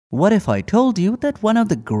What if I told you that one of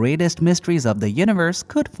the greatest mysteries of the universe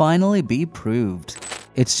could finally be proved?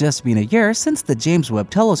 It's just been a year since the James Webb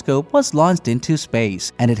Telescope was launched into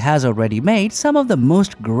space, and it has already made some of the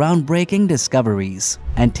most groundbreaking discoveries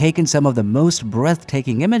and taken some of the most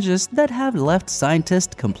breathtaking images that have left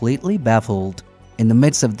scientists completely baffled. In the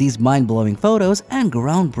midst of these mind-blowing photos and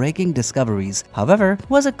groundbreaking discoveries, however,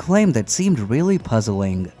 was a claim that seemed really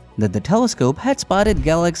puzzling: that the telescope had spotted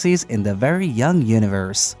galaxies in the very young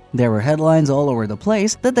universe. There were headlines all over the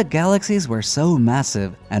place that the galaxies were so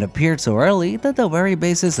massive and appeared so early that the very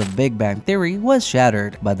basis of Big Bang theory was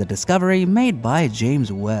shattered by the discovery made by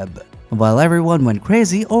James Webb. While everyone went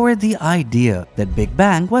crazy over the idea that Big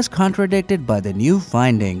Bang was contradicted by the new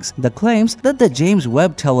findings, the claims that the James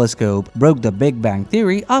Webb Telescope broke the Big Bang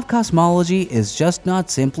theory of cosmology is just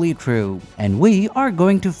not simply true, and we are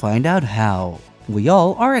going to find out how. We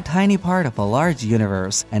all are a tiny part of a large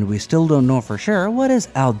universe, and we still don't know for sure what is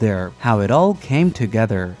out there, how it all came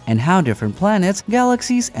together, and how different planets,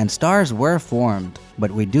 galaxies, and stars were formed.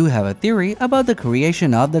 But we do have a theory about the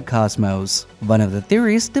creation of the cosmos. One of the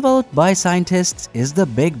theories developed by scientists is the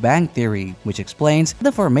Big Bang theory, which explains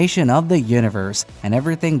the formation of the universe and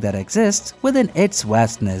everything that exists within its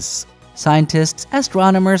vastness. Scientists,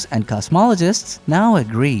 astronomers, and cosmologists now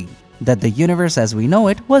agree that the universe as we know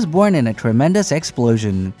it was born in a tremendous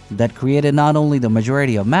explosion that created not only the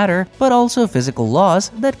majority of matter, but also physical laws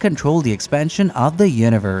that control the expansion of the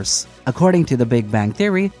universe. According to the Big Bang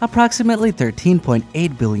theory, approximately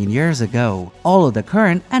 13.8 billion years ago, all of the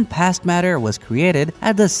current and past matter was created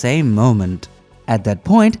at the same moment. At that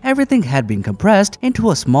point, everything had been compressed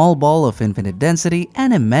into a small ball of infinite density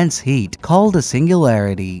and immense heat called a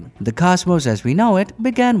singularity. The cosmos as we know it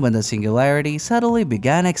began when the singularity suddenly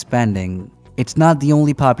began expanding. It's not the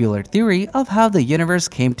only popular theory of how the universe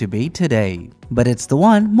came to be today, but it's the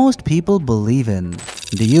one most people believe in.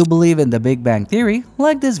 Do you believe in the Big Bang theory?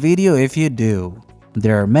 Like this video if you do.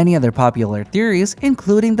 There are many other popular theories,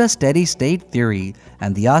 including the steady state theory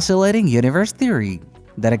and the oscillating universe theory,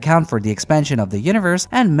 that account for the expansion of the universe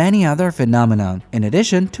and many other phenomena, in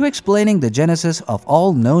addition to explaining the genesis of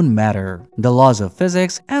all known matter, the laws of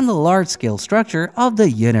physics, and the large-scale structure of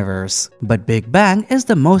the universe. But Big Bang is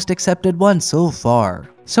the most accepted one so far.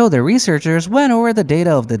 So the researchers went over the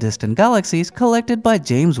data of the distant galaxies collected by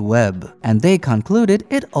James Webb, and they concluded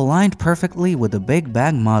it aligned perfectly with the Big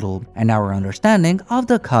Bang model and our understanding of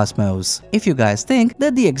the cosmos. If you guys think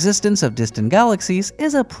that the existence of distant galaxies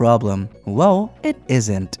is a problem, well, it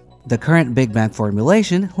isn't. The current Big Bang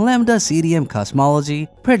formulation, lambda CDM cosmology,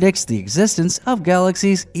 predicts the existence of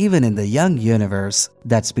galaxies even in the young universe.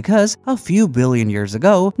 That's because a few billion years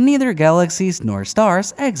ago, neither galaxies nor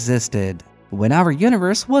stars existed. When our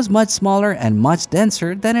universe was much smaller and much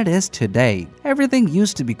denser than it is today, everything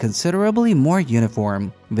used to be considerably more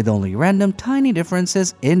uniform, with only random tiny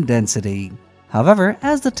differences in density. However,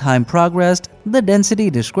 as the time progressed, the density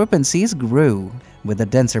discrepancies grew, with the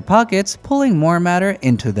denser pockets pulling more matter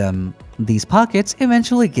into them. These pockets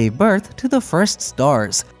eventually gave birth to the first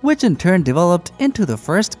stars, which in turn developed into the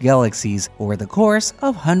first galaxies over the course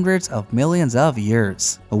of hundreds of millions of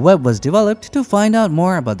years. Webb was developed to find out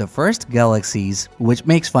more about the first galaxies, which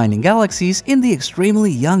makes finding galaxies in the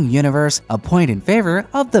extremely young universe a point in favor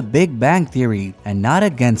of the Big Bang theory and not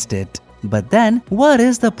against it. But then, what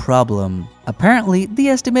is the problem? Apparently, the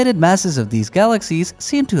estimated masses of these galaxies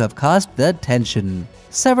seem to have caused the tension.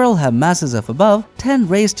 Several have masses of above 10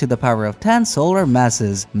 raised to the power of 10 solar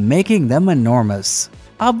masses, making them enormous.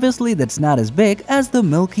 Obviously, that's not as big as the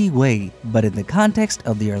Milky Way, but in the context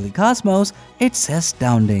of the early cosmos, it's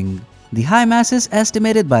astounding. The high masses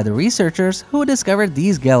estimated by the researchers who discovered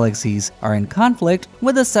these galaxies are in conflict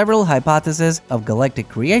with the several hypotheses of galactic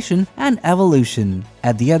creation and evolution.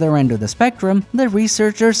 At the other end of the spectrum, the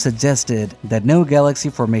researchers suggested that no galaxy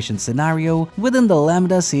formation scenario within the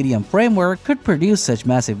lambda CDM framework could produce such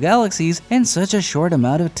massive galaxies in such a short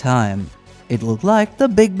amount of time. It looked like the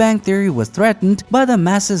Big Bang theory was threatened by the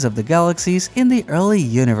masses of the galaxies in the early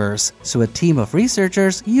universe, so a team of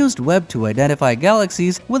researchers used Webb to identify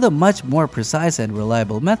galaxies with a much more precise and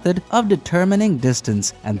reliable method of determining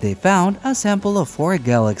distance, and they found a sample of 4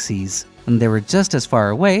 galaxies. They were just as far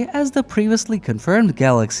away as the previously confirmed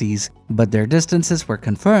galaxies, but their distances were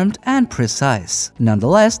confirmed and precise.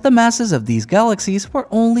 Nonetheless, the masses of these galaxies were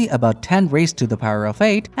only about 10 raised to the power of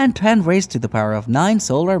 8 and 10 raised to the power of 9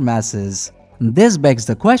 solar masses. This begs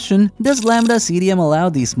the question, does lambda CDM allow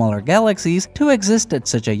these smaller galaxies to exist at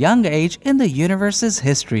such a young age in the universe's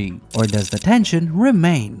history, or does the tension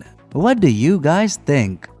remain? What do you guys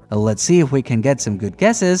think? Let's see if we can get some good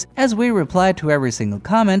guesses as we reply to every single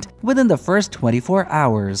comment within the first 24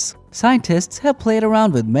 hours. Scientists have played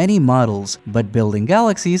around with many models, but building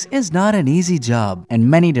galaxies is not an easy job, and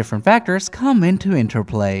many different factors come into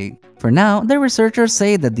interplay. For now, the researchers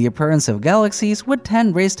say that the appearance of galaxies with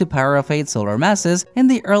 10 raised to power of 8 solar masses in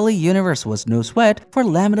the early universe was no sweat for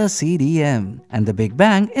lambda CDM, and the Big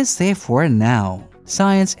Bang is safe for now.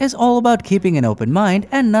 Science is all about keeping an open mind,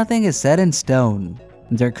 and nothing is set in stone.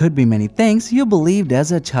 There could be many things you believed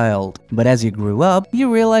as a child, but as you grew up,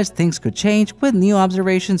 you realized things could change with new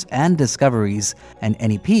observations and discoveries, and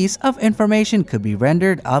any piece of information could be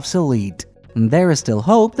rendered obsolete. There is still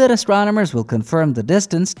hope that astronomers will confirm the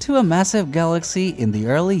distance to a massive galaxy in the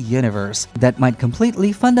early universe that might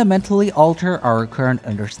completely fundamentally alter our current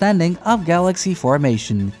understanding of galaxy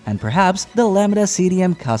formation, and perhaps the lambda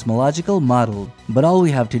CDM cosmological model. But all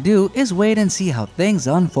we have to do is wait and see how things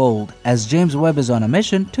unfold, as James Webb is on a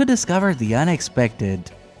mission to discover the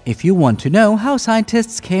unexpected. If you want to know how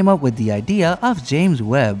scientists came up with the idea of James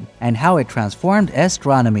Webb and how it transformed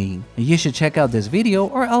astronomy, you should check out this video,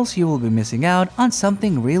 or else you will be missing out on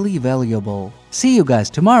something really valuable. See you guys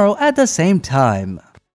tomorrow at the same time.